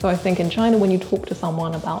So I think in China, when you talk to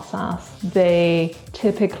someone about SaaS, they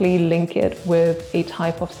typically link it with a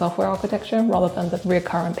type of software architecture rather than the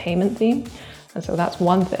recurrent payment theme. And so that's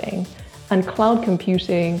one thing. And cloud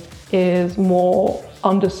computing is more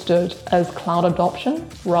understood as cloud adoption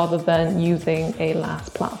rather than using a SaaS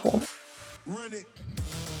platform.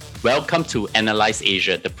 Welcome to Analyze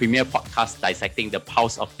Asia, the premier podcast dissecting the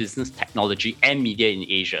pulse of business, technology, and media in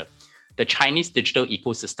Asia. The Chinese digital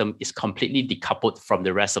ecosystem is completely decoupled from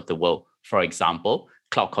the rest of the world. For example,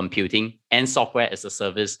 cloud computing and software as a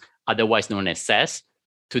service, otherwise known as SaaS.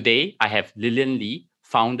 Today, I have Lillian Lee,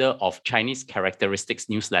 founder of Chinese Characteristics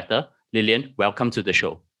newsletter. Lillian, welcome to the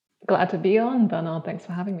show. Glad to be on, Bernard. Thanks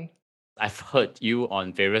for having me. I've heard you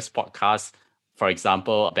on various podcasts. For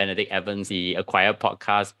example, Benedict Evans, the Acquire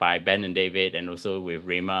podcast by Ben and David, and also with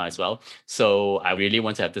Rayma as well. So I really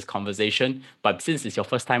want to have this conversation. But since it's your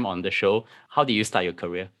first time on the show, how did you start your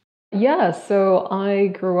career? Yeah, so I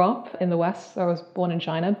grew up in the West. I was born in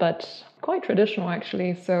China, but quite traditional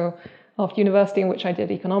actually. So after university, in which I did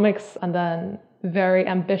economics, and then very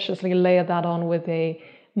ambitiously layered that on with a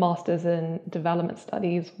master's in development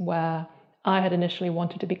studies, where I had initially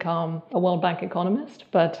wanted to become a World Bank economist,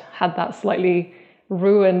 but had that slightly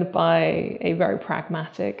ruined by a very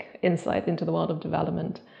pragmatic insight into the world of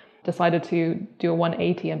development. Decided to do a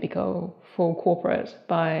 180 and go full corporate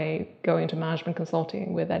by going into management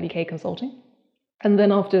consulting with LEK Consulting. And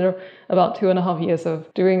then after about 2.5 years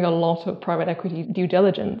of doing a lot of private equity due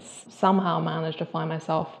diligence, somehow managed to find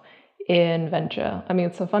myself in venture. I mean,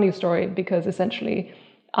 it's a funny story because essentially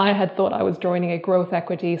I had thought I was joining a growth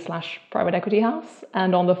equity / private equity house.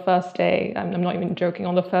 And on the first day, I'm not even joking,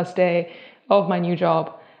 on the first day of my new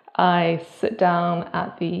job, I sit down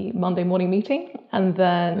at the Monday morning meeting and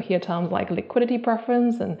then hear terms like liquidity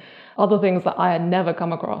preference and other things that I had never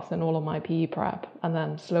come across in all of my PE prep. And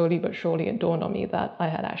then slowly but surely it dawned on me that I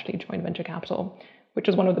had actually joined venture capital, which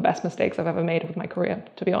is one of the best mistakes I've ever made with my career,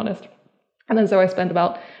 to be honest. And then so I spent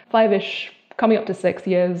about 5-ish, coming up to 6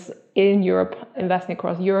 years in Europe, investing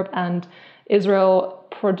across Europe and Israel,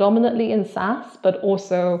 predominantly in SaaS, but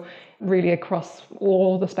also really across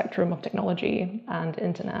all the spectrum of technology and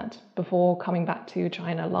internet, before coming back to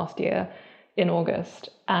China last year in August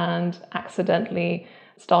and accidentally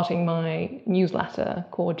starting my newsletter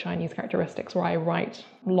called Chinese Characteristics, where I write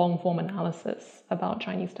long-form analysis about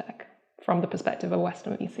Chinese tech from the perspective of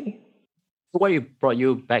Western VC. What brought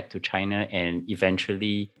you back to China, and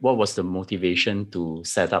eventually what was the motivation to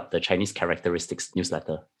set up the Chinese Characteristics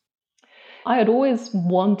newsletter? I had always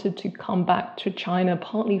wanted to come back to China,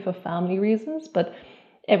 partly for family reasons, but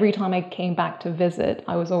every time I came back to visit,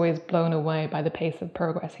 I was always blown away by the pace of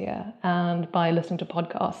progress here and by listening to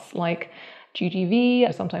podcasts like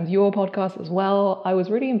GGV, sometimes your podcast as well. I was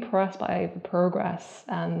really impressed by the progress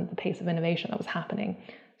and the pace of innovation that was happening.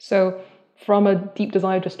 So from a deep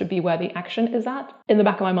desire just to be where the action is at, in the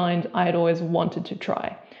back of my mind, I had always wanted to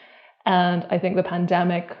try. And I think the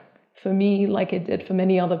pandemic, for me, like it did for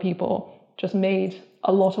many other people, just made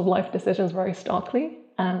a lot of life decisions very starkly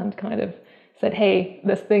and kind of said, hey,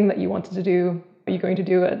 this thing that you wanted to do, are you going to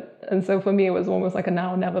do it? And so for me, it was almost like a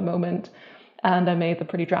now or never moment. And I made the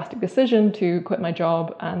pretty drastic decision to quit my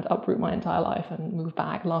job and uproot my entire life and move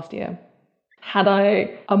back last year. Had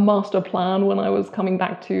I a master plan when I was coming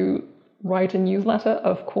back to write a newsletter?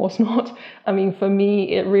 Of course not. I mean, for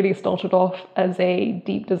me, it really started off as a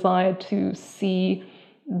deep desire to see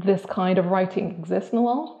this kind of writing exist in the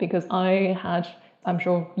world, because I had, I'm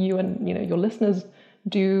sure you and your listeners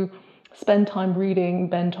do, spend time reading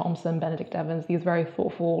Ben Thompson, Benedict Evans, these very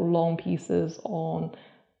thoughtful, long pieces on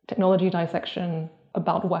technology dissection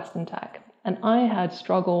about Western tech. And I had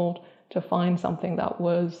struggled to find something that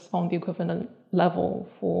was on the equivalent level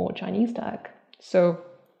for Chinese tech. So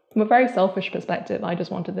from a very selfish perspective, I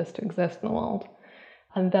just wanted this to exist in the world.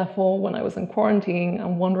 And therefore, when I was in quarantine,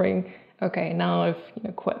 I'm wondering, okay, now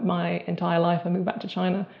I've quit my entire life and moved back to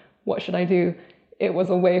China, what should I do? It was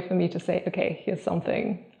a way for me to say, okay, here's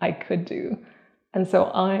something I could do. And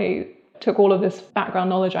so I took all of this background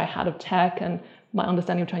knowledge I had of tech and my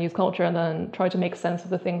understanding of Chinese culture and then tried to make sense of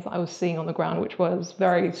the things that I was seeing on the ground, which was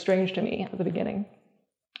very strange to me at the beginning.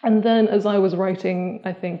 And then as I was writing,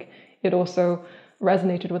 I think it also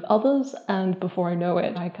resonated with others. And before I know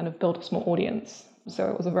it, I kind of built a small audience.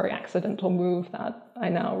 So it was a very accidental move that I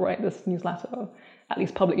now write this newsletter, at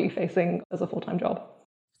least publicly facing, as a full-time job.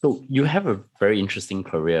 So you have a very interesting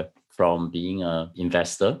career, from being an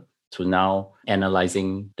investor to now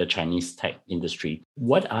analyzing the Chinese tech industry.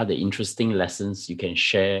 What are the interesting lessons you can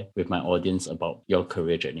share with my audience about your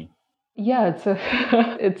career journey? Yeah,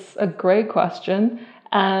 it's a great question.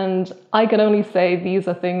 And I can only say these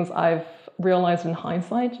are things I've realized in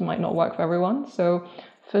hindsight might not work for everyone. So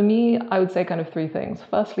for me, I would say kind of three things.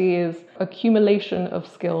 Firstly is accumulation of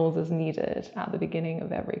skills is needed at the beginning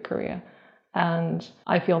of every career. And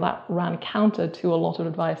I feel that ran counter to a lot of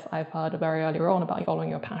advice I've heard very earlier on about following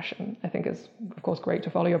your passion. I think it's, of course, great to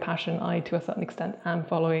follow your passion. I, to a certain extent, am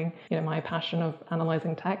following, my passion of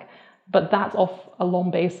analyzing tech. But that's off a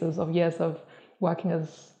long basis of years of working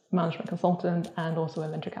as management consultant and also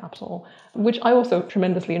in venture capital, which I also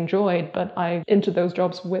tremendously enjoyed, but I entered those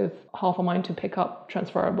jobs with half a mind to pick up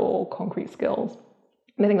transferable concrete skills.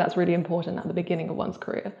 And I think that's really important at the beginning of one's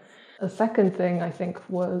career. The second thing I think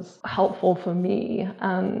was helpful for me,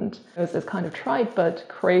 and it's kind of trite, but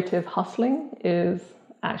creative hustling is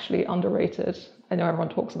actually underrated. I know everyone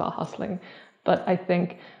talks about hustling, but I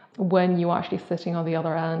think when you're actually sitting on the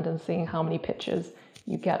other end and seeing how many pitches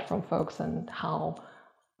you get from folks and how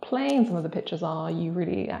plain some of the pitches are, you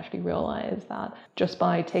really actually realize that just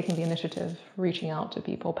by taking the initiative, reaching out to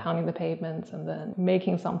people, pounding the pavements, and then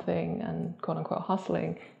making something and quote unquote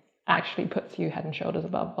hustling actually puts you head and shoulders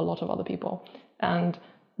above a lot of other people. And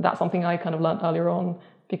that's something I kind of learned earlier on,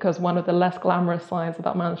 because one of the less glamorous sides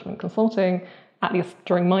about management consulting, at least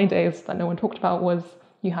during my days that no one talked about, was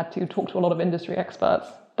you had to talk to a lot of industry experts,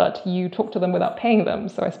 but you talk to them without paying them.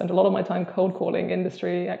 So I spent a lot of my time cold calling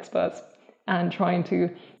industry experts and trying to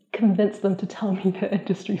convince them to tell me their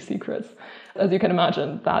industry secrets. As you can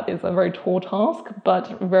imagine, that is a very tall task,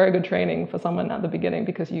 but very good training for someone at the beginning,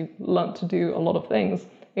 because you learn to do a lot of things,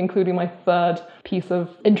 including my third piece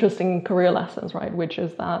of interesting career lessons, right? Which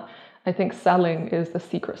is that I think selling is the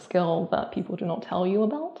secret skill that people do not tell you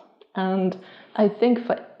about. And I think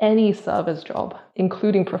for any service job,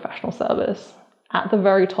 including professional service, at the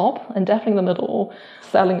very top and definitely in the middle,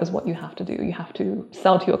 selling is what you have to do. You have to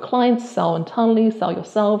sell to your clients, sell internally, sell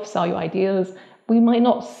yourself, sell your ideas. We might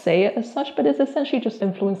not say it as such, but it's essentially just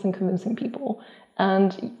influencing, convincing people.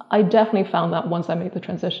 And I definitely found that once I made the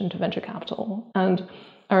transition to venture capital. And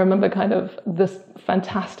I remember kind of this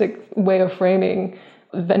fantastic way of framing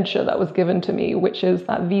venture that was given to me, which is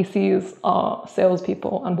that VCs are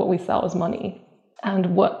salespeople and what we sell is money.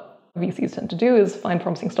 And what VCs tend to do is find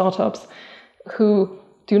promising startups who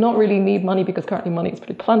do not really need money because currently money is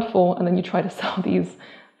pretty plentiful, and then you try to sell these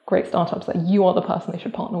great startups that you are the person they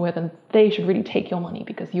should partner with and they should really take your money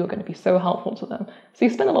because you're going to be so helpful to them. So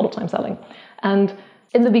you spend a lot of time selling. And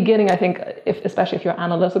in the beginning, I think, especially if you're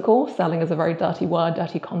analytical, selling is a very dirty word,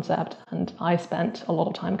 dirty concept, and I spent a lot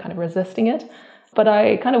of time kind of resisting it. But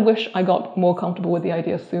I kind of wish I got more comfortable with the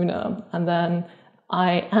idea sooner, and then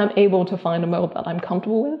I am able to find a mode that I'm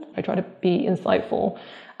comfortable with. I try to be insightful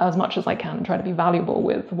as much as I can and try to be valuable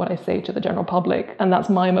with what I say to the general public. And that's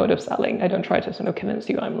my mode of selling. I don't try to sort of convince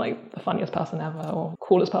you I'm like the funniest person ever or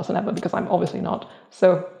coolest person ever, because I'm obviously not.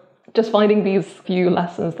 So just finding these few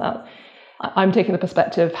lessons that I'm taking the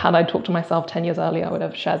perspective, had I talked to myself 10 years earlier, I would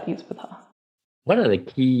have shared these with her. What are the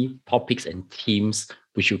key topics and themes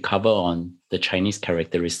which you cover on the Chinese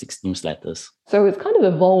Characteristics newsletters? So it's kind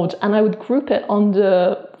of evolved, and I would group it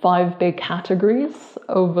under 5 big categories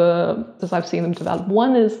as I've seen them develop.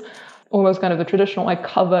 One is almost kind of the traditional, I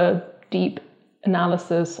cover deep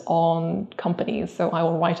analysis on companies. So I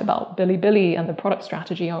will write about Bilibili and the product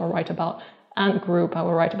strategy. I will write about Ant Group. I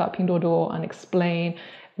will write about Pinduoduo and explain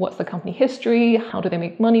what's the company history, how do they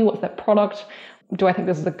make money, what's their product, do I think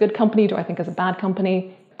this is a good company, do I think it's a bad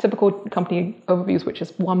company, typical company overviews, which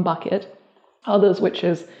is one bucket, others which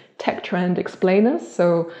is tech trend explainers,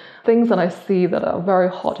 so things that I see that are very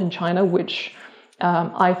hot in China, which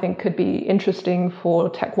I think could be interesting for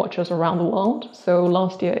tech watchers around the world. So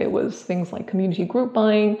last year it was things like community group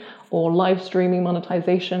buying or live streaming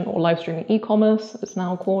monetization or live streaming e-commerce, it's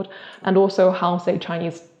now called, and also how, say,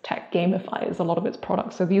 Chinese tech gamifies a lot of its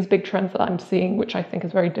products. So these big trends that I'm seeing, which I think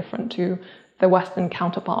is very different to the Western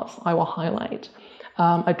counterparts, I will highlight.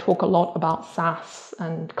 I talk a lot about SaaS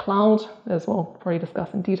and cloud, as we'll probably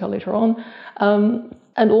discuss in detail later on.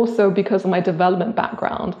 And also because of my development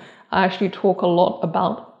background, I actually talk a lot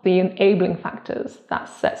about the enabling factors that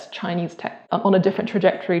sets Chinese tech on a different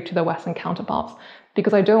trajectory to the Western counterparts,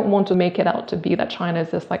 because I don't want to make it out to be that China is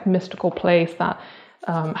this like mystical place that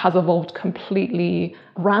has evolved completely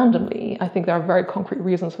randomly. I think there are very concrete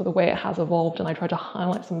reasons for the way it has evolved, and I try to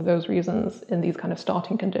highlight some of those reasons in these kind of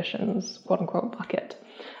starting conditions, quote unquote, bucket.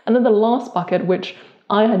 And then the last bucket, which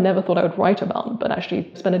I had never thought I would write about, but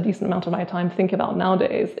actually spend a decent amount of my time thinking about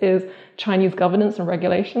nowadays, is Chinese governance and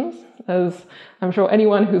regulations. As I'm sure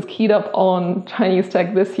anyone who's keyed up on Chinese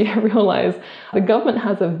tech this year realize, the government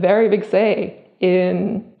has a very big say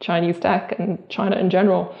in Chinese tech and China in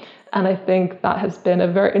general. And I think that has been a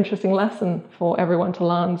very interesting lesson for everyone to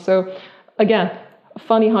learn. So again,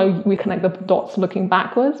 funny how we connect the dots looking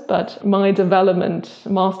backwards, but my development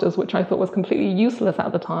master's, which I thought was completely useless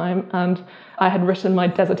at the time, and I had written my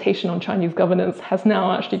dissertation on Chinese governance, has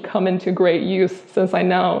now actually come into great use since I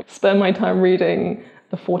now spend my time reading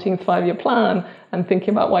the 14th five-year plan and thinking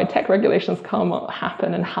about why tech regulations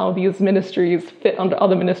happen and how these ministries fit under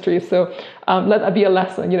other ministries. So let that be a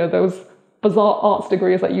lesson. Those bizarre arts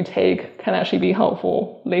degrees that you take can actually be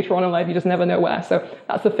helpful later on in life. You just never know where. So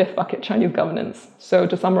that's the fifth bucket, Chinese governance. So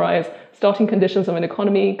to summarize, starting conditions of an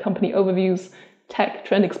economy, company overviews, tech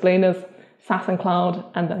trend explainers, SaaS and cloud,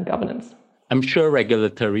 and then governance. I'm sure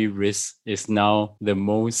regulatory risk is now the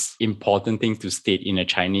most important thing to state in a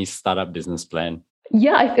Chinese startup business plan.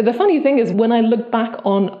 Yeah, the funny thing is when I look back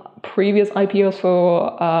on previous IPOs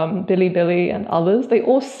for Bilibili and others, they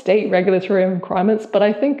all state regulatory requirements, but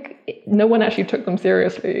I think no one actually took them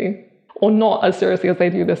seriously, or not as seriously as they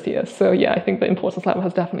do this year. So yeah, I think the importance level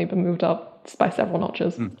has definitely been moved up by several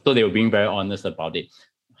notches. So they were being very honest about it.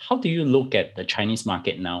 How do you look at the Chinese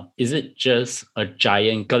market now? Is it just a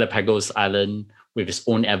giant Galapagos island with its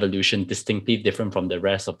own evolution, distinctly different from the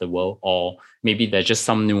rest of the world? Or maybe there's just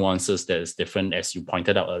some nuances that is different, as you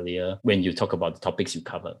pointed out earlier, when you talk about the topics you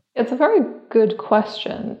cover? It's a very good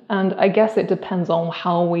question. And I guess it depends on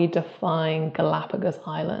how we define Galapagos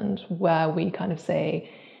Island, where we kind of say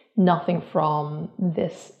nothing from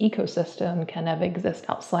this ecosystem can ever exist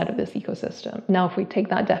outside of this ecosystem. Now, if we take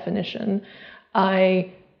that definition,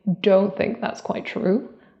 I don't think that's quite true.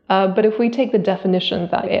 But if we take the definition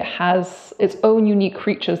that it has its own unique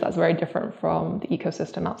creatures that's very different from the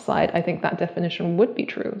ecosystem outside, I think that definition would be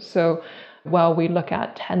true. So while we look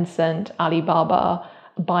at Tencent, Alibaba,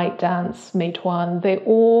 ByteDance, Meituan, they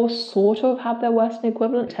all sort of have their Western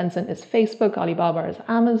equivalent. Tencent is Facebook, Alibaba is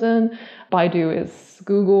Amazon, Baidu is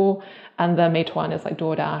Google, and then Meituan is like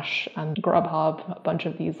DoorDash and Grubhub, a bunch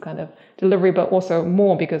of these kind of delivery, but also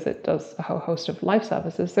more because it does a whole host of life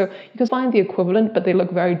services. So you can find the equivalent, but they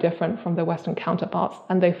look very different from their Western counterparts.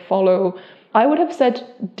 And they follow, I would have said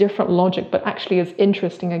different logic, but actually it's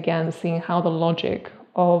interesting again, seeing how the logic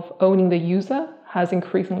of owning the user has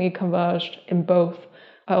increasingly converged in both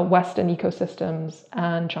Western ecosystems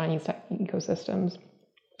and Chinese tech ecosystems.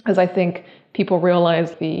 As I think people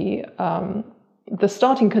realize the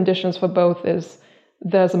starting conditions for both is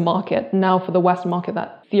there's a market now for the Western market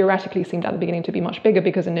that theoretically seemed at the beginning to be much bigger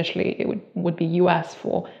because initially it would be US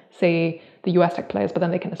for, say, the US tech players, but then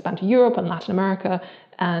they can expand to Europe and Latin America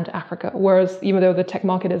and Africa. Whereas even though the tech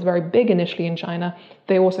market is very big initially in China,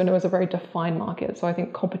 they also know it's a very defined market. So I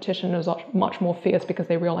think competition is much more fierce because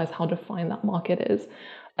they realize how defined that market is.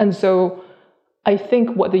 And so I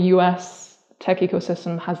think what the US tech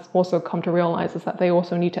ecosystem has also come to realize is that they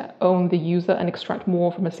also need to own the user and extract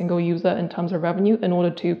more from a single user in terms of revenue in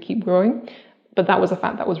order to keep growing. But that was a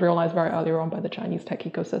fact that was realized very earlier on by the Chinese tech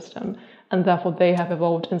ecosystem. And therefore, they have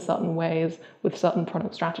evolved in certain ways with certain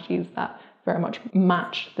product strategies that very much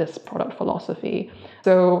match this product philosophy.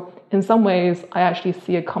 So in some ways, I actually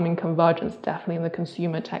see a coming convergence definitely in the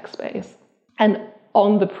consumer tech space. And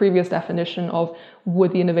on the previous definition of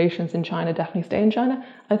would the innovations in China definitely stay in China?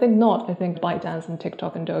 I think not. I think ByteDance and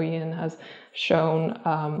TikTok and Douyin has shown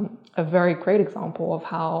a very great example of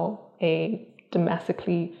how a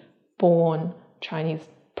domestically born Chinese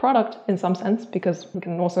product, in some sense, because we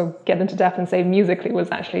can also get into depth and say musically was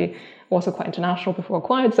actually also quite international before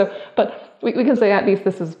acquired. So, but we can say at least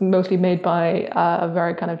this is mostly made by a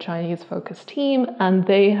very kind of Chinese-focused team, and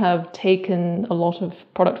they have taken a lot of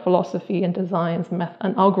product philosophy and designs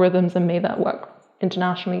and algorithms and made that work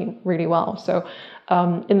internationally really well. So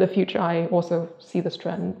in the future, I also see this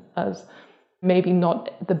trend as maybe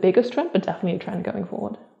not the biggest trend, but definitely a trend going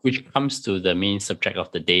forward. Which comes to the main subject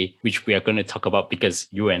of the day, which we are going to talk about because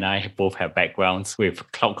you and I both have backgrounds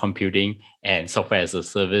with cloud computing and software as a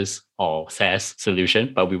service or SaaS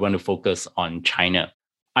solution, but we want to focus on China.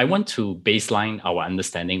 I want to baseline our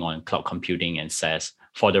understanding on cloud computing and SaaS.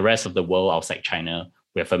 For the rest of the world outside China,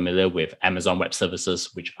 we're familiar with Amazon Web Services,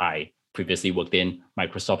 which I previously worked in,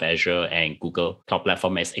 Microsoft Azure and Google Cloud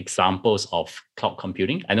Platform as examples of cloud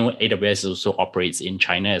computing. I know AWS also operates in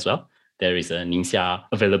China as well. There is a Ningxia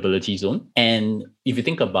availability zone. And if you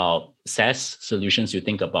think about SaaS solutions, you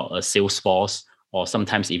think about a Salesforce or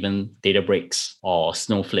sometimes even Databricks or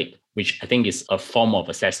Snowflake, which I think is a form of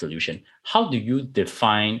a SaaS solution. How do you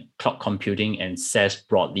define cloud computing and SaaS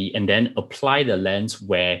broadly and then apply the lens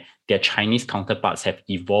where their Chinese counterparts have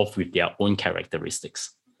evolved with their own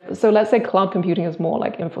characteristics? So let's say cloud computing is more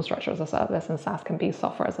like infrastructure as a service and SaaS can be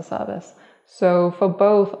software as a service. So for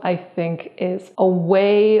both, I think is a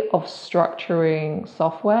way of structuring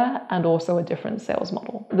software and also a different sales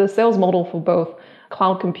model. The sales model for both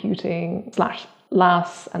cloud computing /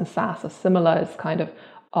 LaaS and SaaS are similar. It's kind of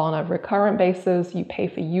on a recurrent basis. You pay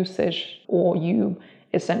for usage, or you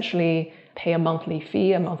essentially pay a monthly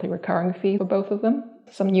fee, a monthly recurring fee for both of them.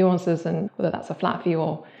 Some nuances in whether that's a flat fee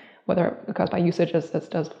or whether it occurs by usage as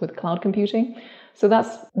does with cloud computing. So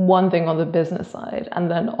that's one thing on the business side.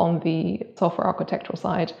 And then on the software architectural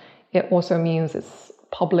side, it also means it's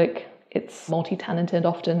public, it's multi-tenanted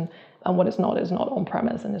often, and what it's not is not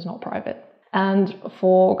on-premise and is not private. And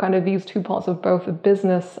for kind of these two parts of both the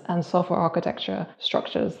business and software architecture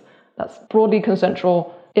structures, that's broadly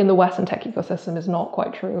consensual in the Western tech ecosystem is not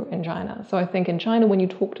quite true in China. So I think in China, when you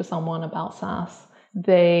talk to someone about SaaS,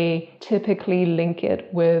 they typically link it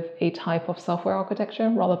with a type of software architecture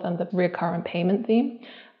rather than the recurrent payment theme.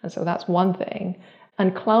 And so that's one thing.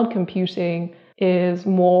 And cloud computing is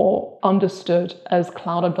more understood as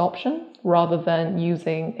cloud adoption rather than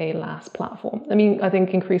using a LaaS platform. I mean, I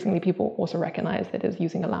think increasingly people also recognize it as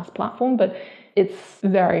using a LaaS platform, but it's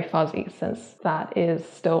very fuzzy since that is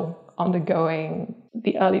still undergoing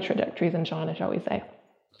the early trajectories in China, shall we say.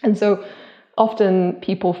 And so often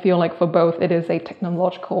people feel like for both it is a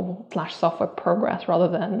technological/software progress rather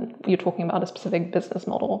than you're talking about a specific business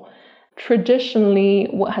model. Traditionally,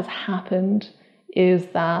 what has happened is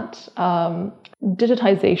that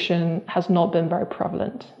digitization has not been very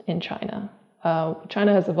prevalent in China.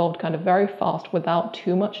 China has evolved kind of very fast without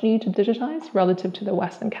too much need to digitize relative to the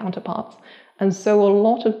Western counterparts. And so a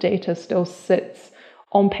lot of data still sits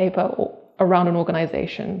on paper or around an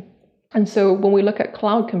organization. And so when we look at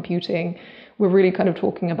cloud computing, we're really kind of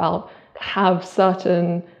talking about have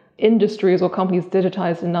certain industries or companies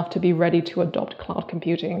digitized enough to be ready to adopt cloud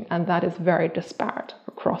computing. And that is very disparate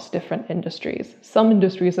across different industries. Some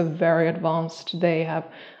industries are very advanced. They're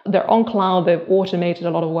on cloud, they've automated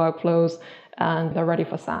a lot of workflows, and they're ready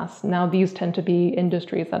for SaaS. Now, these tend to be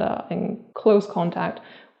industries that are in close contact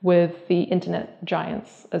with the internet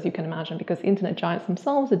giants, as you can imagine, because the internet giants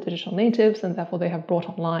themselves are digital natives, and therefore they have brought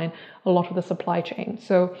online a lot of the supply chain.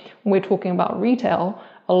 So when we're talking about retail,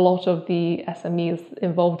 a lot of the SMEs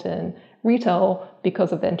involved in retail,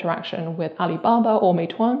 because of the interaction with Alibaba or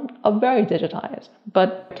Meituan, are very digitized.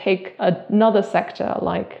 But take another sector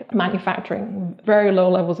like manufacturing, very low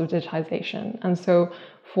levels of digitization. And so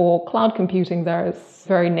for cloud computing, there is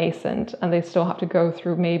very nascent, and they still have to go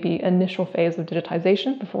through maybe initial phase of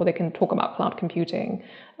digitization before they can talk about cloud computing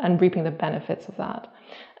and reaping the benefits of that.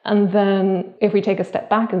 And then if we take a step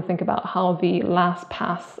back and think about how the LaaS,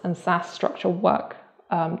 PaaS, and SaaS structure work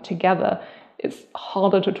together, it's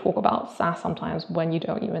harder to talk about SaaS sometimes when you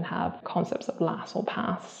don't even have concepts of LaaS or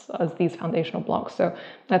PaaS as these foundational blocks. So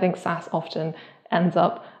I think SaaS often ends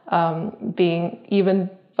up being even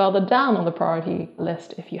further down on the priority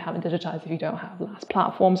list if you haven't digitized, if you don't have LaaS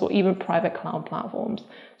platforms or even private cloud platforms.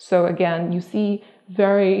 So again, you see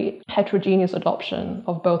very heterogeneous adoption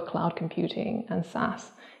of both cloud computing and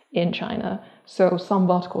SaaS in China. So some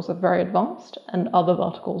verticals are very advanced and other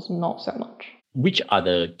verticals not so much. Which are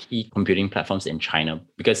the key computing platforms in China?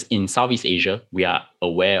 Because in Southeast Asia, we are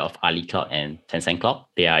aware of Ali Cloud and Tencent Cloud.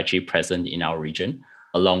 They are actually present in our region,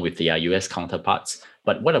 along with their US counterparts.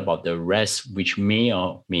 But what about the rest, which may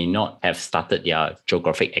or may not have started their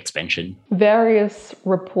geographic expansion? Various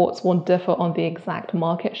reports will differ on the exact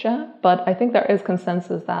market share, but I think there is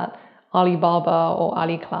consensus that Alibaba or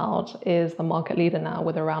Ali Cloud is the market leader now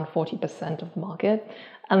with around 40% of the market.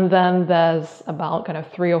 And then there's about kind of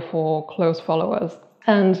 3 or 4 close followers.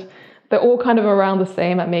 And they're all kind of around the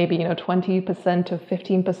same at maybe 20% to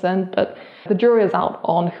 15%, but the jury is out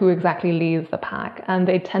on who exactly leads the pack. And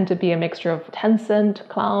they tend to be a mixture of Tencent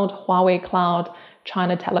Cloud, Huawei Cloud,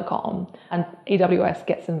 China Telecom, and AWS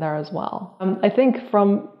gets in there as well. I think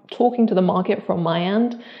from talking to the market from my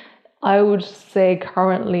end, I would say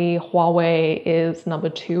currently Huawei is number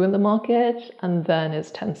 2 in the market, and then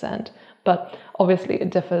is Tencent. But obviously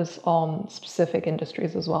it differs on specific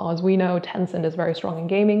industries as well. As we know, Tencent is very strong in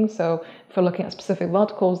gaming. So if we're looking at specific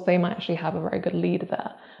verticals, they might actually have a very good lead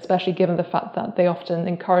there, especially given the fact that they often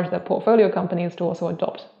encourage their portfolio companies to also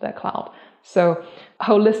adopt their cloud. So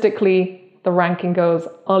holistically, the ranking goes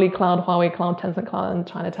Ali Cloud, Huawei Cloud, Tencent Cloud, and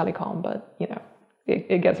China Telecom. But,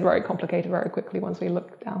 it gets very complicated very quickly once we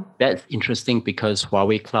look down. That's interesting because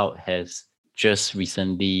Huawei Cloud has just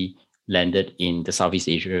recently landed in the Southeast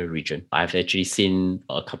Asia region. I've actually seen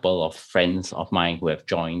a couple of friends of mine who have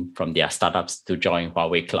joined from their startups to join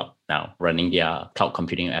Huawei Cloud now, running their cloud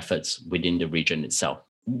computing efforts within the region itself.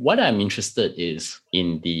 What I'm interested is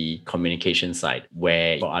in the communication side,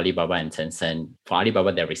 where for Alibaba and Tencent, for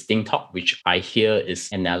Alibaba, there is DingTalk, which I hear is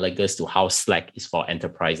analogous to how Slack is for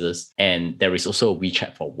enterprises. And there is also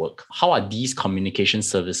WeChat for work. How are these communication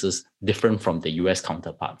services different from the US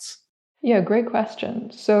counterparts? Yeah, great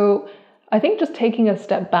question. So I think just taking a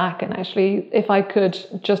step back and actually, if I could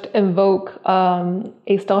just invoke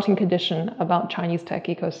a starting condition about Chinese tech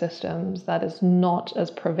ecosystems that is not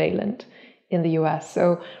as prevalent in the US.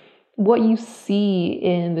 So what you see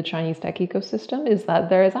in the Chinese tech ecosystem is that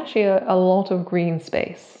there is actually a lot of green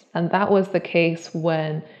space. And that was the case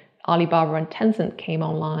when Alibaba and Tencent came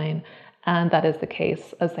online. And that is the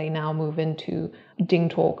case as they now move into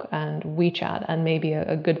DingTalk and WeChat. And maybe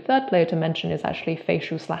a good third player to mention is actually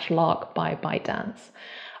Feishu/Lark by ByteDance.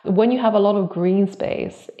 When you have a lot of green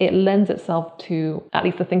space, it lends itself to, at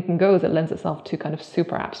least the thinking goes, it lends itself to kind of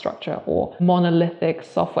super app structure or monolithic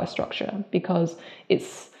software structure, because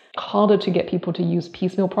it's harder to get people to use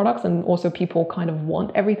piecemeal products, and also people kind of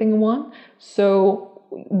want everything in one. So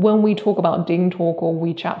when we talk about DingTalk or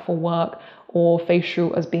WeChat for Work or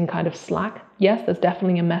Feishu as being kind of Slack, yes, there's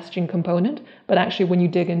definitely a messaging component, but actually when you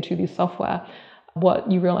dig into these software,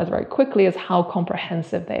 what you realize very quickly is how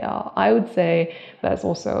comprehensive they are. I would say there's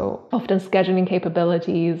also often scheduling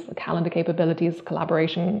capabilities, calendar capabilities,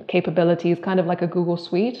 collaboration capabilities, kind of like a Google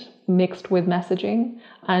Suite mixed with messaging.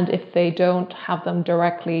 And if they don't have them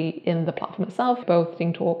directly in the platform itself, both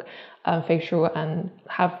DingTalk, Feishu, and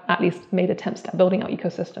have at least made attempts at building out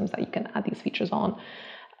ecosystems that you can add these features on.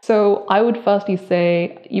 So I would firstly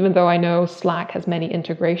say, even though I know Slack has many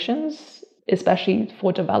integrations, especially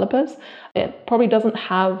for developers, it probably doesn't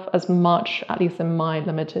have as much, at least in my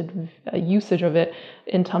limited usage of it,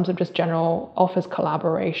 in terms of just general office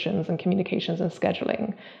collaborations and communications and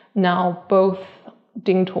scheduling. Now, both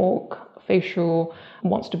DingTalk, Feishu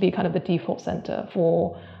wants to be kind of the default center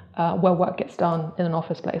for where work gets done in an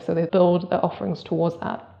office place. So they build their offerings towards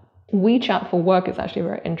that. WeChat for Work is actually a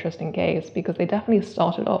very interesting case because they definitely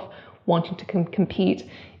started off wanting to compete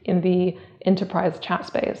in the enterprise chat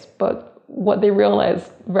space. But what they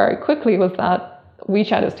realized very quickly was that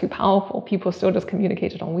WeChat is too powerful. People still just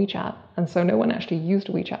communicated on WeChat. And so no one actually used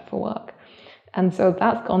WeChat for Work. And so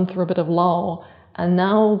that's gone through a bit of lull. And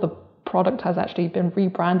now the product has actually been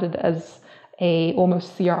rebranded as a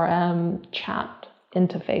almost CRM chat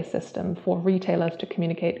interface system for retailers to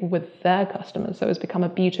communicate with their customers. So it's become a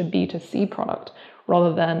B2B2C product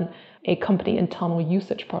rather than a company internal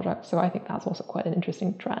usage product. So I think that's also quite an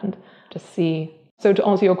interesting trend to see. So to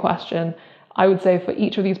answer your question, I would say for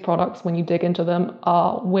each of these products, when you dig into them,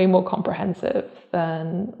 are way more comprehensive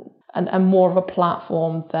than and more of a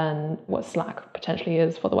platform than what Slack potentially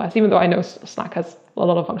is for the West, even though I know Slack has a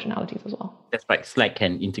lot of functionalities as well. That's right. Slack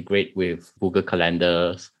can integrate with Google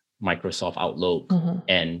Calendars, Microsoft Outlook,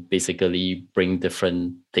 and basically bring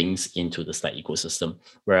different things into the Slack ecosystem.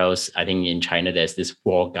 Whereas I think in China, there's this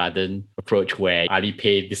walled garden approach where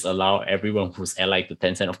Alipay disallow everyone who's allied to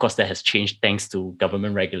Tencent. Of course, that has changed thanks to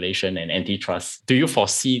government regulation and antitrust. Do you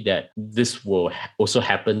foresee that this will also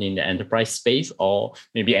happen in the enterprise space, or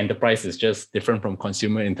maybe enterprise is just different from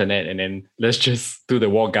consumer internet and then let's just do the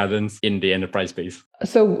walled gardens in the enterprise space?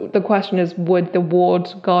 So the question is, would the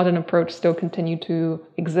walled garden approach still continue to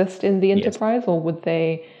exist in the enterprise, or would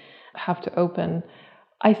they have to open?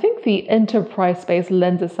 I think the enterprise space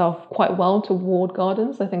lends itself quite well to walled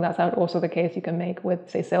gardens. I think that's also the case you can make with,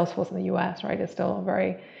 say, Salesforce in the US, right? It's still a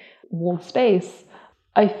very walled space.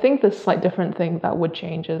 I think the slight different thing that would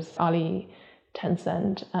change is Ali,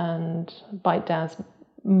 Tencent, and ByteDance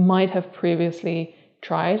might have previously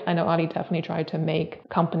tried. I know Ali definitely tried to make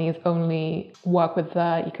companies only work with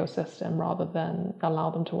their ecosystem rather than allow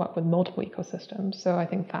them to work with multiple ecosystems. So I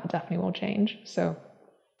think that definitely will change. So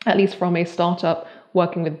at least from a startup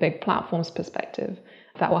working with big platforms perspective,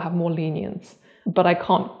 that will have more lenience. But I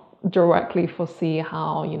can't directly foresee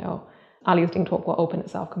how, Ali's DingTalk will open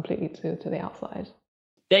itself completely to the outside.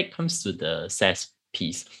 That comes to the SaaS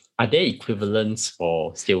piece. Are there equivalents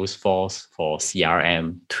for Salesforce, for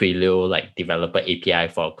CRM, Twilio, like developer API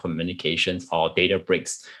for communications, or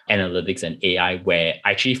Databricks, analytics, and AI, where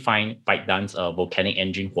I actually find ByteDance, a volcanic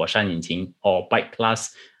engine, 火山引擎, or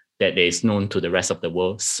BytePlus, that is known to the rest of the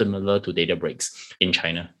world, similar to Databricks in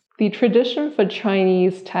China? The tradition for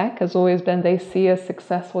Chinese tech has always been they see a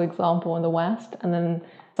successful example in the West, and then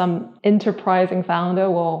some enterprising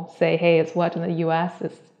founder will say, hey, it's worked in the US,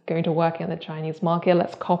 it's going to work in the Chinese market,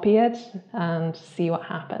 let's copy it and see what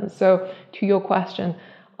happens. So to your question,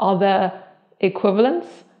 are there equivalents?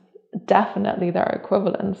 Definitely there are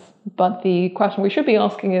equivalents, but the question we should be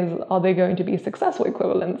asking is, are they going to be successful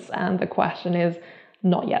equivalents? And the question is,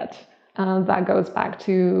 not yet. And that goes back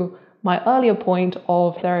to my earlier point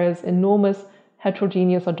of there is enormous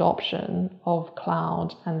heterogeneous adoption of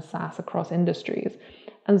cloud and SaaS across industries.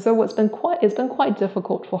 And so it's been quite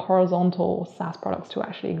difficult for horizontal SaaS products to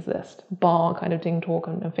actually exist, bar kind of DingTalk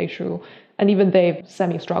and Feishu, and even they've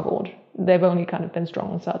semi-struggled. They've only kind of been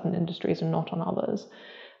strong in certain industries and not on others.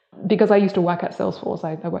 Because I used to work at Salesforce,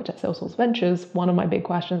 I worked at Salesforce Ventures. One of my big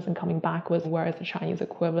questions in coming back was, where is the Chinese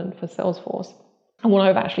equivalent for Salesforce? And what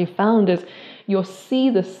I've actually found is you'll see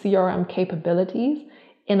the CRM capabilities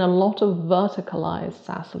in a lot of verticalized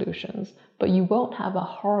SaaS solutions, but you won't have a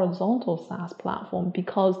horizontal SaaS platform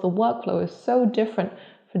because the workflow is so different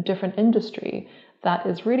for different industry that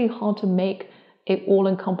it's really hard to make an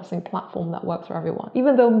all-encompassing platform that works for everyone,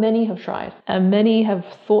 even though many have tried. And many have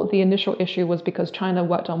thought the initial issue was because China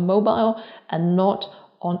worked on mobile and not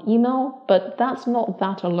on email, but that's not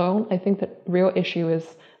that alone. I think the real issue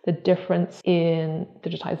is the difference in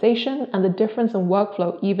digitization and the difference in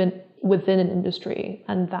workflow even within an industry.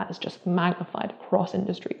 And that is just magnified across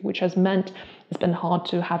industry, which has meant it's been hard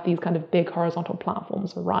to have these kind of big horizontal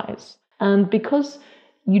platforms arise. And because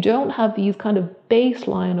you don't have these kind of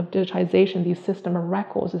baseline of digitization, these system of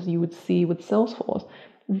records as you would see with Salesforce,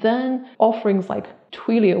 then offerings like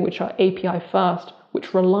Twilio, which are API first,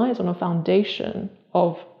 which relies on a foundation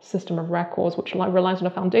of system of records, which relies on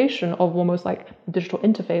a foundation of almost like digital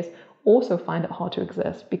interface, also find it hard to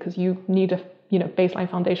exist because you need a baseline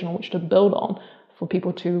foundation on which to build on for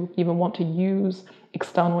people to even want to use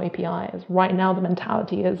external APIs. Right now, the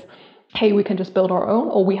mentality is, hey, we can just build our own,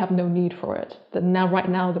 or we have no need for it. Right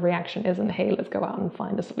now, the reaction isn't, hey, let's go out and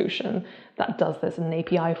find a solution that does this in an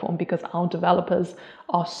API form, because our developers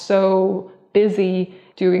are so busy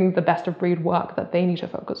doing the best of breed work that they need to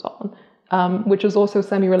focus on, which is also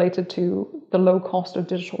semi-related to the low cost of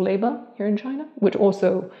digital labor here in China, which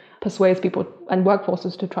also persuades people and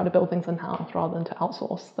workforces to try to build things in-house rather than to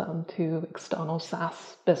outsource them to external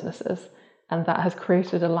SaaS businesses. And that has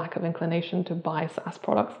created a lack of inclination to buy SaaS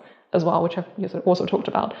products as well, which I've also talked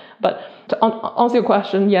about. But to answer your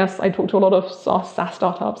question, yes, I talked to a lot of SaaS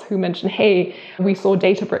startups who mentioned, hey, we saw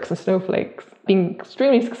Databricks and Snowflake being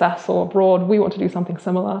extremely successful abroad. We want to do something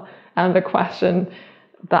similar. And the question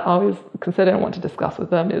that I always consider and want to discuss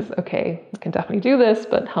with them is, okay, we can definitely do this,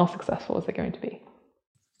 but how successful is it going to be?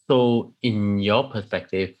 So in your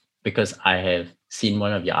perspective, because I have seen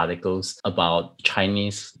one of your articles about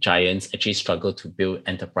Chinese giants actually struggle to build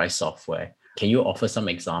enterprise software, can you offer some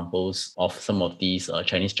examples of some of these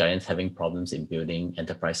Chinese giants having problems in building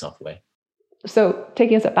enterprise software? So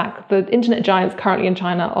taking a step back, the internet giants currently in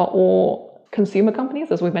China are all consumer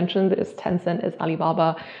companies. As we mentioned, it's Tencent, it's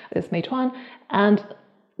Alibaba, it's Meituan. And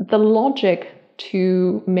the logic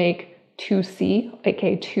to make 2C,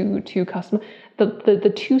 aka two customer,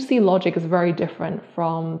 the 2C logic is very different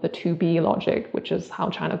from the 2B logic, which is how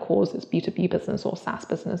China calls its B2B business or SaaS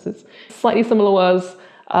business. It's slightly similar words,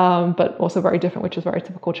 but also very different, which is very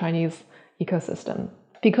typical Chinese ecosystem.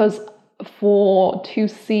 Because for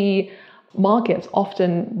 2C markets,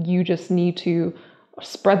 often you just need to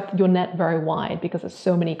spread your net very wide because there's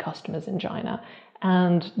so many customers in China.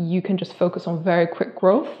 And you can just focus on very quick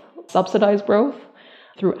growth, subsidized growth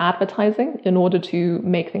through advertising in order to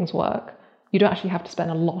make things work. You don't actually have to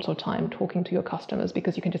spend a lot of time talking to your customers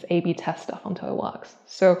because you can just A/B test stuff until it works.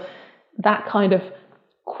 So that kind of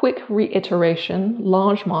quick reiteration,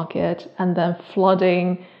 large market, and then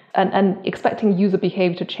flooding and expecting user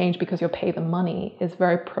behavior to change because you'll pay them money is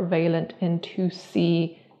very prevalent in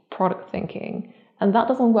 2C product thinking. And that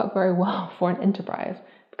doesn't work very well for an enterprise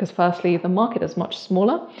because firstly, the market is much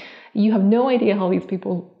smaller. You have no idea how these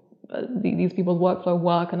people's workflow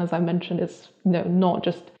work. And as I mentioned, it's not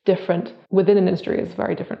just different within an industry, it's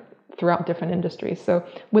very different throughout different industries. So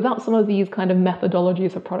without some of these kind of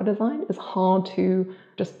methodologies of product design, it's hard to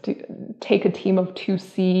just take a team of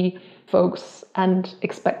 2C folks and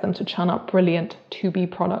expect them to churn out brilliant 2B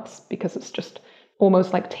products, because it's just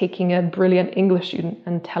almost like taking a brilliant English student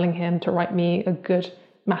and telling him to write me a good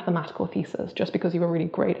mathematical thesis. Just because you were really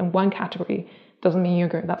great in one category doesn't mean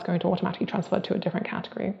that's going to automatically transfer to a different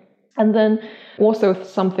category. And then also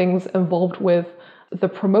some things involved with the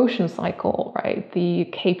promotion cycle, right?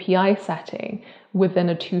 The KPI setting within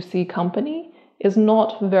a 2C company is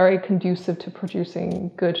not very conducive to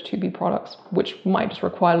producing good 2B products, which might just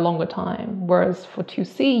require longer time. Whereas for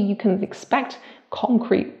 2C, you can expect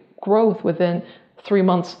concrete growth within 3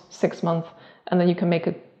 months, 6 months, and then you can make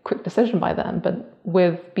a quick decision by then. But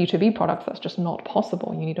with B2B products, that's just not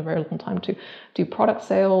possible. You need a very long time to do product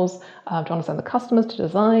sales, to understand the customers, to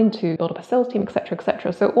design, to build up a sales team, et cetera, et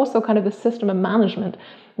cetera. So also kind of the system of management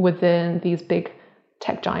within these big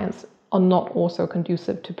tech giants are not also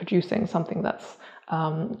conducive to producing something that's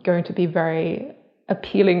going to be very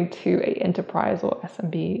appealing to an enterprise or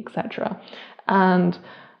SMB, et cetera. And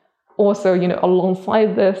Also,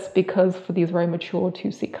 alongside this, because for these very mature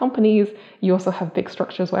 2C companies, you also have big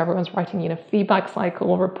structures where everyone's writing, feedback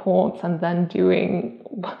cycle reports and then doing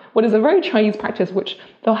what is a very Chinese practice, which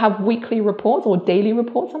they'll have weekly reports or daily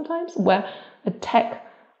reports sometimes, where a tech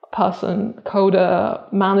person,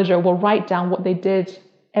 coder, manager will write down what they did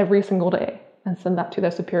every single day and send that to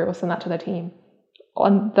their superior or send that to their team.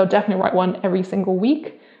 And they'll definitely write one every single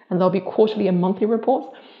week, and there'll be quarterly and monthly reports.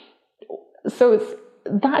 So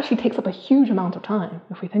that actually takes up a huge amount of time,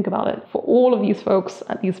 if we think about it, for all of these folks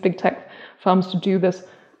at these big tech firms to do this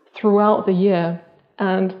throughout the year.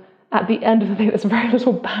 And at the end of the day, there's very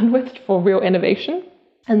little bandwidth for real innovation,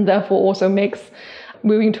 and therefore also makes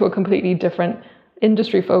moving to a completely different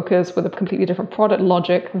industry focus with a completely different product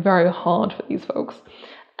logic very hard for these folks.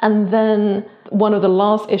 And then one of the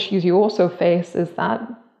last issues you also face is that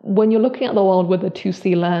when you're looking at the world with a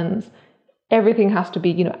 2C lens, everything has to be,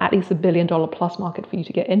 at least $1 billion plus market for you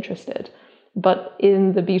to get interested. But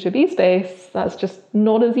in the B2B space, that's just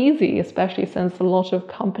not as easy, especially since a lot of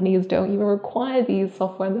companies don't even require these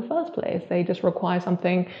software in the first place. They just require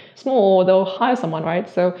something small, or they'll hire someone, right?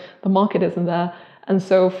 So the market isn't there. And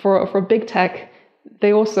so for big tech,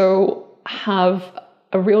 they also have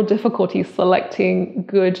a real difficulty selecting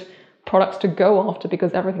good products to go after,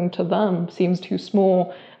 because everything to them seems too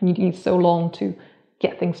small and you need so long to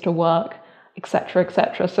get things to work, etc.,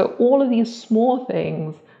 etc. So all of these small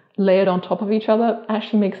things layered on top of each other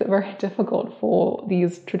actually makes it very difficult for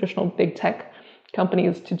these traditional big tech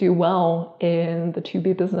companies to do well in the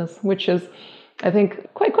 2B business, which is, I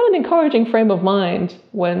think, quite an encouraging frame of mind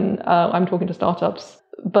when I'm talking to startups.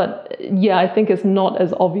 But yeah, I think it's not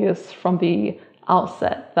as obvious from the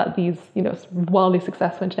outset that these, wildly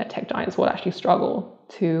successful internet tech giants will actually struggle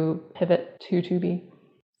to pivot to 2B.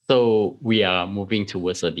 So we are moving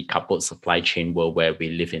towards a decoupled supply chain world where we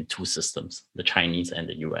live in two systems, the Chinese and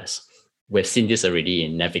the US. We've seen this already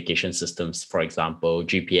in navigation systems, for example,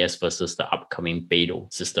 GPS versus the upcoming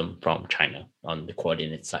Beidou system from China on the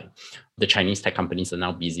coordinate side. The Chinese tech companies are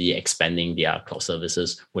now busy expanding their cloud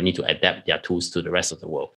services. We need to adapt their tools to the rest of the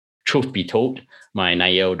world. Truth be told, my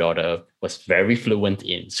 9-year-old daughter was very fluent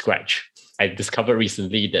in Scratch. I discovered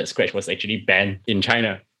recently that Scratch was actually banned in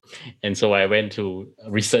China. And so I went to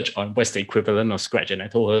research on what's the equivalent of Scratch. And I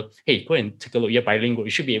told her, hey, go and take a look. You're bilingual.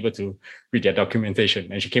 You should be able to read their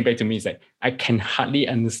documentation. And she came back to me and said, I can hardly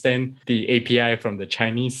understand the API from the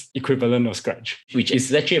Chinese equivalent of Scratch, which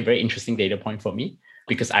is actually a very interesting data point for me,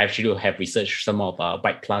 because I actually have researched some of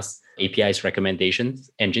Byte Plus API's recommendations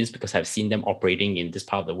engines, because I've seen them operating in this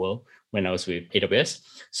part of the world when I was with AWS.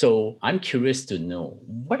 So I'm curious to know,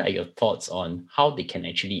 what are your thoughts on how they can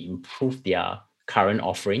actually improve their current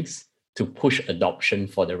offerings to push adoption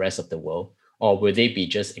for the rest of the world? Or will they be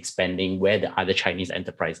just expanding where the other Chinese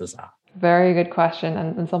enterprises are? Very good question,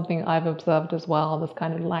 and something I've observed as well, this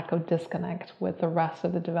kind of lack of disconnect with the rest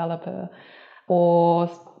of the developer or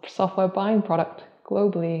software buying product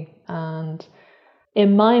globally. And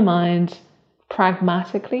in my mind,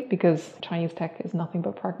 pragmatically, because Chinese tech is nothing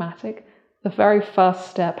but pragmatic, the very first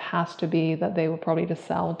step has to be that they will probably just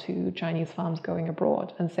sell to Chinese firms going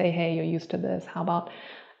abroad and say, hey, you're used to this. How about,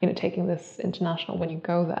 taking this international when you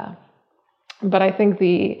go there? But I think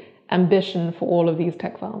the ambition for all of these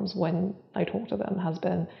tech firms, when I talk to them, has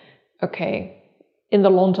been, okay, in the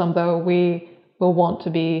long term, though, we will want to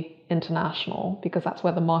be international because that's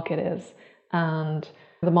where the market is. And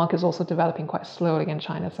the market is also developing quite slowly in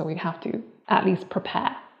China. So we have to at least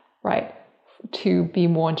prepare, right, to be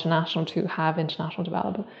more international, to have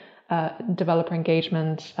international developer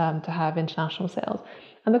engagement, to have international sales.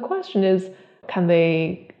 And the question is, can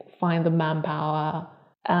they find the manpower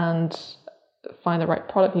and find the right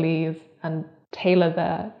product leads and tailor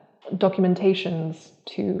their documentations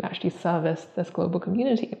to actually service this global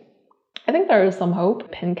community? I think there is some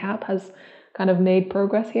hope. PinCap has kind of made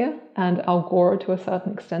progress here, and Algora to a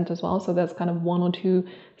certain extent as well. So there's kind of one or two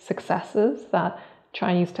successes that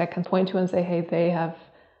Chinese tech can point to and say, hey, they have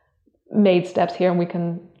made steps here and we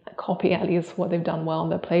can copy at least what they've done well in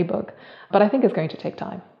their playbook. But I think it's going to take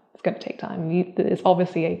time. It's going to take time. It's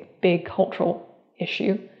obviously a big cultural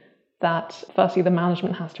issue that firstly, the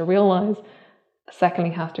management has to realize,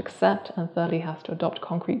 secondly, has to accept, and thirdly, has to adopt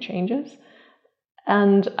concrete changes.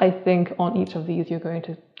 And I think on each of these, you're going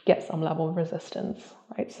to get some level of resistance,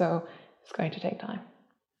 right? So it's going to take time.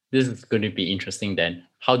 This is going to be interesting then.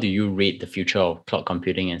 How do you rate the future of cloud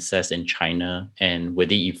computing and SaaS in China, and will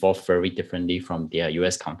they evolve very differently from their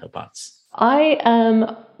US counterparts? I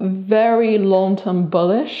am very long-term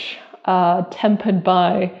bullish, tempered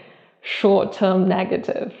by short-term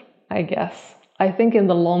negative, I guess. I think in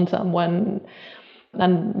the long term, when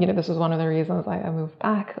And, this was one of the reasons I moved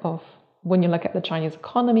back. Of when you look at the Chinese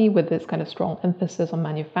economy with this kind of strong emphasis on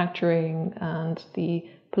manufacturing and the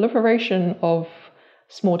proliferation of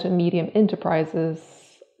small to medium enterprises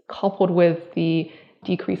coupled with the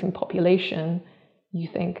decreasing population, you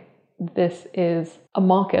think this is a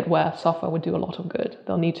market where software would do a lot of good.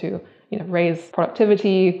 They'll need to raise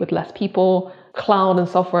productivity with less people. Cloud and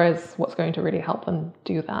software is what's going to really help them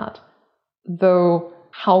do that. Though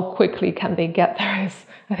how quickly can they get there is,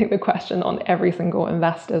 I think, the question on every single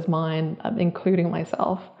investor's mind, including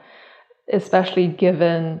myself, especially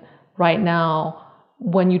given right now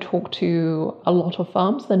when you talk to a lot of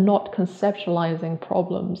firms, they're not conceptualizing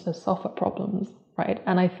problems as software problems, right?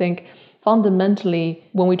 And I think fundamentally,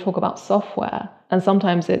 when we talk about software, and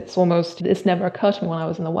sometimes it's never occurred to me when I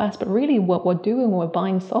was in the West, but really what we're doing when we're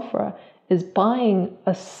buying software is buying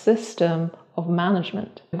a system of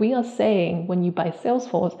management. We are saying when you buy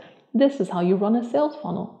Salesforce, this is how you run a sales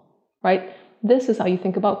funnel, right? This is how you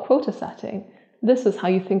think about quota setting. This is how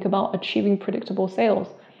you think about achieving predictable sales.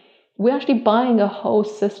 We're actually buying a whole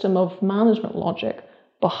system of management logic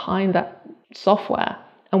behind that software.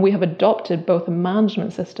 And we have adopted both a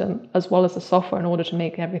management system as well as the software in order to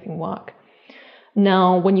make everything work.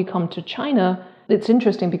 Now, when you come to China, it's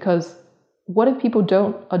interesting because what if people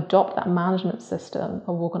don't adopt that management system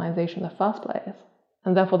of organization in the first place?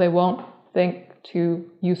 And therefore they won't think to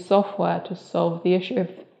use software to solve the issue. If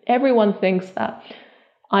everyone thinks that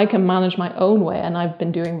I can manage my own way, and I've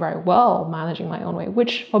been doing very well managing my own way,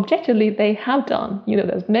 which objectively they have done.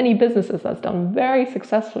 There's many businesses that's done very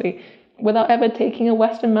successfully without ever taking a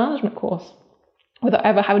Western management course, without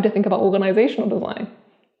ever having to think about organizational design.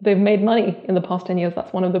 They've made money in the past 10 years.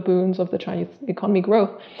 That's one of the boons of the Chinese economy growth.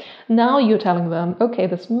 Now you're telling them, okay,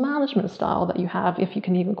 this management style that you have, if you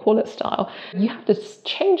can even call it style, you have to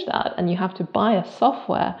change that and you have to buy a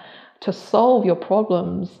software to solve your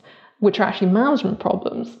problems, which are actually management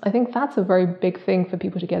problems. I think that's a very big thing for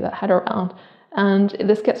people to get their head around. And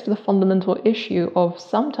this gets to the fundamental issue of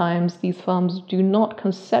sometimes these firms do not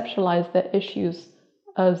conceptualize their issues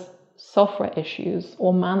as software issues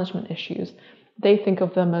or management issues. They think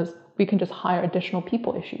of them as, we can just hire additional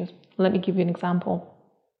people issues. Let me give you an example.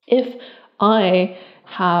 If I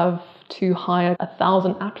have to hire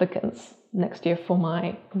 1,000 applicants next year for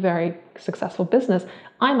my very successful business,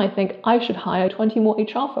 I might think I should hire 20 more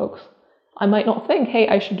HR folks. I might not think, hey,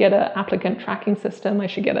 I should get an applicant tracking system, I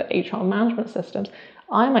should get an HR management systems.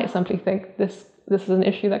 I might simply think this is an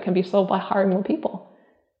issue that can be solved by hiring more people.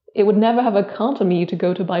 It would never have occurred to me to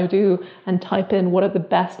go to Baidu and type in what are the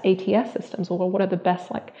best ATS systems or what are the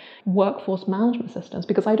best workforce management systems,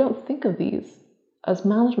 because I don't think of these as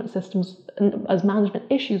management systems, as management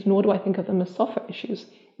issues, nor do I think of them as software issues.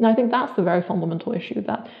 And I think that's the very fundamental issue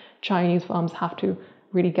that Chinese firms have to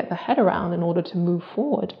really get their head around in order to move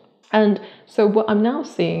forward. And so what I'm now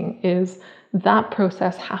seeing is that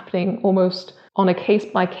process happening almost on a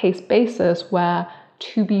case-by-case basis, where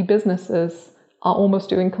to-be businesses are almost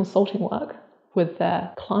doing consulting work with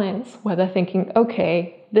their clients, where they're thinking,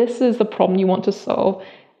 okay, this is the problem you want to solve,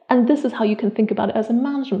 and this is how you can think about it as a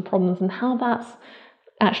management problem, and how that's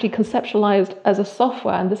actually conceptualized as a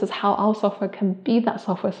software, and this is how our software can be that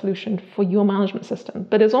software solution for your management system.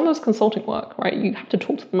 But it's almost consulting work, right? You have to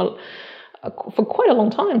talk to them for quite a long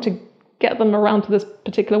time to get them around to this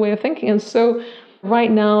particular way of thinking. And so right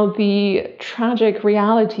now, the tragic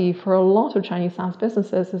reality for a lot of Chinese SaaS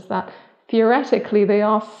businesses is that theoretically they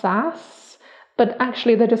are SaaS, but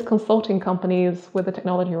actually they're just consulting companies with a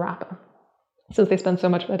technology wrapper, since they spend so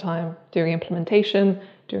much of their time doing implementation,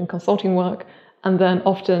 doing consulting work, and then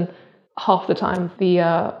often half the time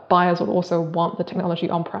the buyers will also want the technology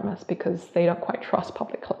on-premise because they don't quite trust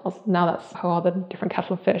public clouds. Now that's a whole other different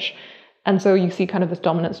kettle of fish. And so you see kind of this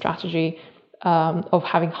dominant strategy of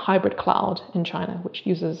having hybrid cloud in China, which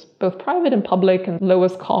uses both private and public and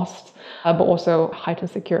lowest costs, but also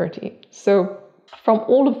heightened security. So from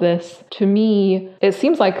all of this, to me, it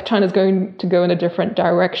seems like China's going to go in a different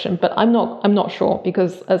direction, but I'm not sure,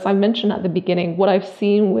 because as I mentioned at the beginning, what I've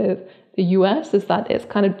seen with the US is that it's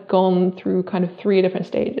kind of gone through kind of three different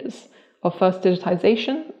stages of first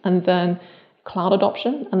digitization, and then cloud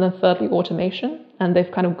adoption, and then thirdly automation. And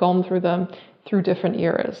they've kind of gone through them through different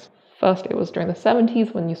eras. First, it was during the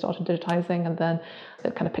 70s when you started digitizing, and then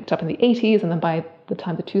it kind of picked up in the 80s. And then by the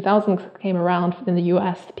time the 2000s came around in the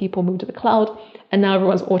US, people moved to the cloud, and now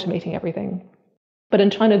everyone's automating everything. But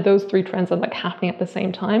in China, those three trends are happening at the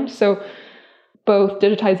same time. So both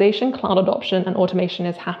digitization, cloud adoption, and automation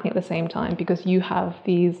is happening at the same time, because you have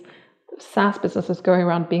these SaaS businesses going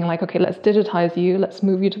around being like, okay, let's digitize you, let's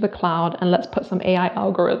move you to the cloud, and let's put some AI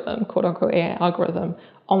algorithm, quote unquote AI algorithm,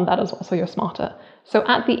 on that as well, so you're smarter. So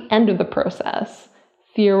at the end of the process,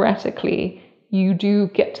 theoretically, you do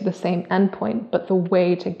get to the same endpoint, but the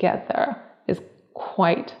way to get there is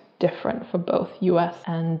quite different for both US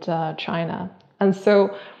and China. And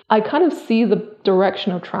so I kind of see the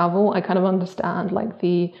direction of travel. I kind of understand like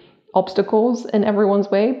the obstacles in everyone's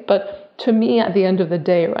way, but to me, at the end of the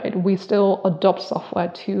day, right, we still adopt software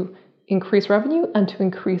to increase revenue and to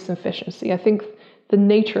increase efficiency. I think the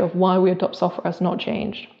nature of why we adopt software has not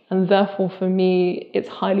changed. And therefore, for me, it's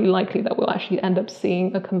highly likely that we'll actually end up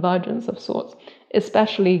seeing a convergence of sorts,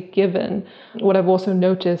 especially given what I've also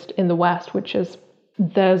noticed in the West, which is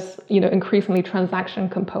there's increasingly transaction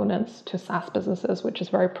components to SaaS businesses, which is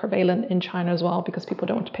very prevalent in China as well, because people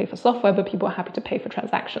don't want to pay for software, but people are happy to pay for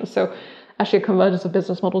transactions. So actually a convergence of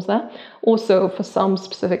business models there. Also, for some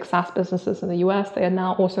specific SaaS businesses in the US, they are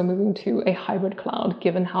now also moving to a hybrid cloud,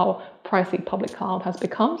 given how pricey public cloud has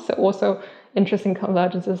become. So also interesting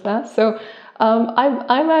convergences there. So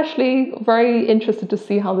I'm actually very interested to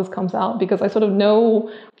see how this comes out, because I sort of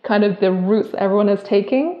know kind of the routes that everyone is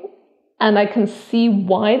taking, and I can see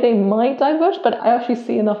why they might diverge, but I actually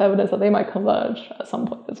see enough evidence that they might converge at some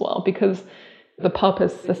point as well, because the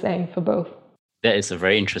purpose is the same for both. That is a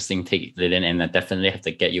very interesting take, Lillian, and I definitely have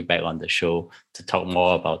to get you back on the show to talk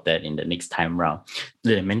more about that in the next time round.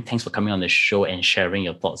 Lillian, many thanks for coming on the show and sharing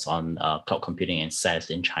your thoughts on cloud computing and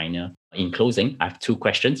SaaS in China. In closing, I have two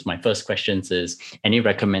questions. My first question is, any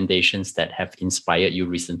recommendations that have inspired you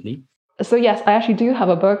recently? So yes, I actually do have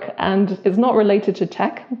a book, and it's not related to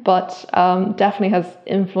tech, but definitely has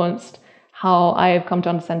influenced how I have come to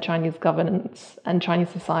understand Chinese governance and Chinese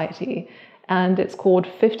society. And it's called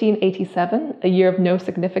 1587, A Year of No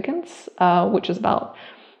Significance, which is about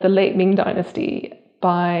the late Ming Dynasty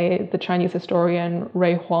by the Chinese historian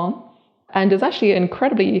Rui Huang. And it's actually an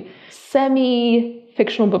incredibly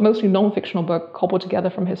semi-fictional, but mostly non-fictional book cobbled together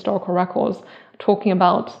from historical records, talking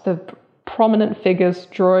about the prominent figures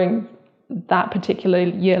during that particular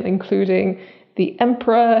year, including the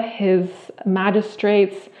emperor, his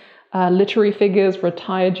magistrates, literary figures,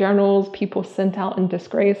 retired generals, people sent out in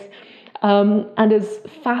disgrace. And it's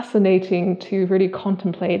fascinating to really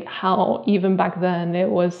contemplate how even back then it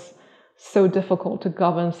was so difficult to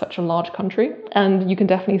govern such a large country. And you can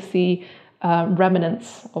definitely see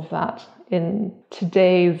remnants of that in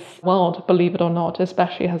today's world, believe it or not,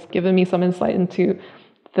 especially has given me some insight into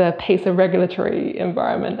the pace of regulatory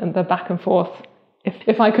environment and the back and forth,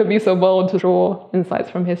 if I could be so bold to draw insights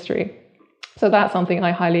from history. So that's something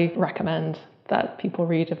I highly recommend that people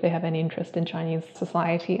read if they have any interest in Chinese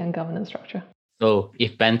society and governance structure. So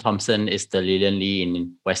if Ben Thompson is the Lillian Lee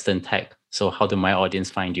in Western tech, so how do my audience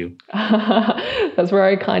find you? That's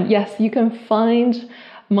very kind. Yes, you can find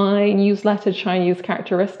my newsletter Chinese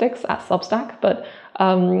Characteristics at Substack, but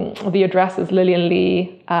the address is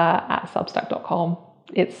lillianlee at substack.com.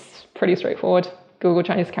 It's pretty straightforward. Google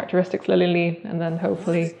Chinese Characteristics Lillian Lee, and then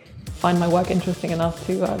hopefully find my work interesting enough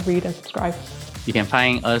to read and subscribe. You can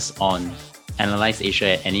find us on Analyze Asia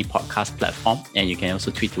at any podcast platform, and you can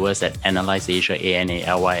also tweet to us at Analyze Asia,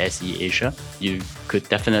 ANALYSE Asia. You could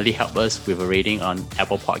definitely help us with a rating on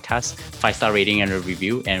Apple Podcasts, 5-star rating and a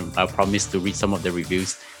review, and I promise to read some of the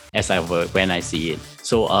reviews when I see it.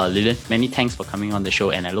 So Lillian, many thanks for coming on the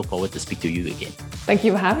show, and I look forward to speak to you again. Thank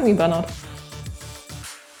you for having me, Bernard.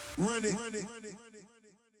 Run it.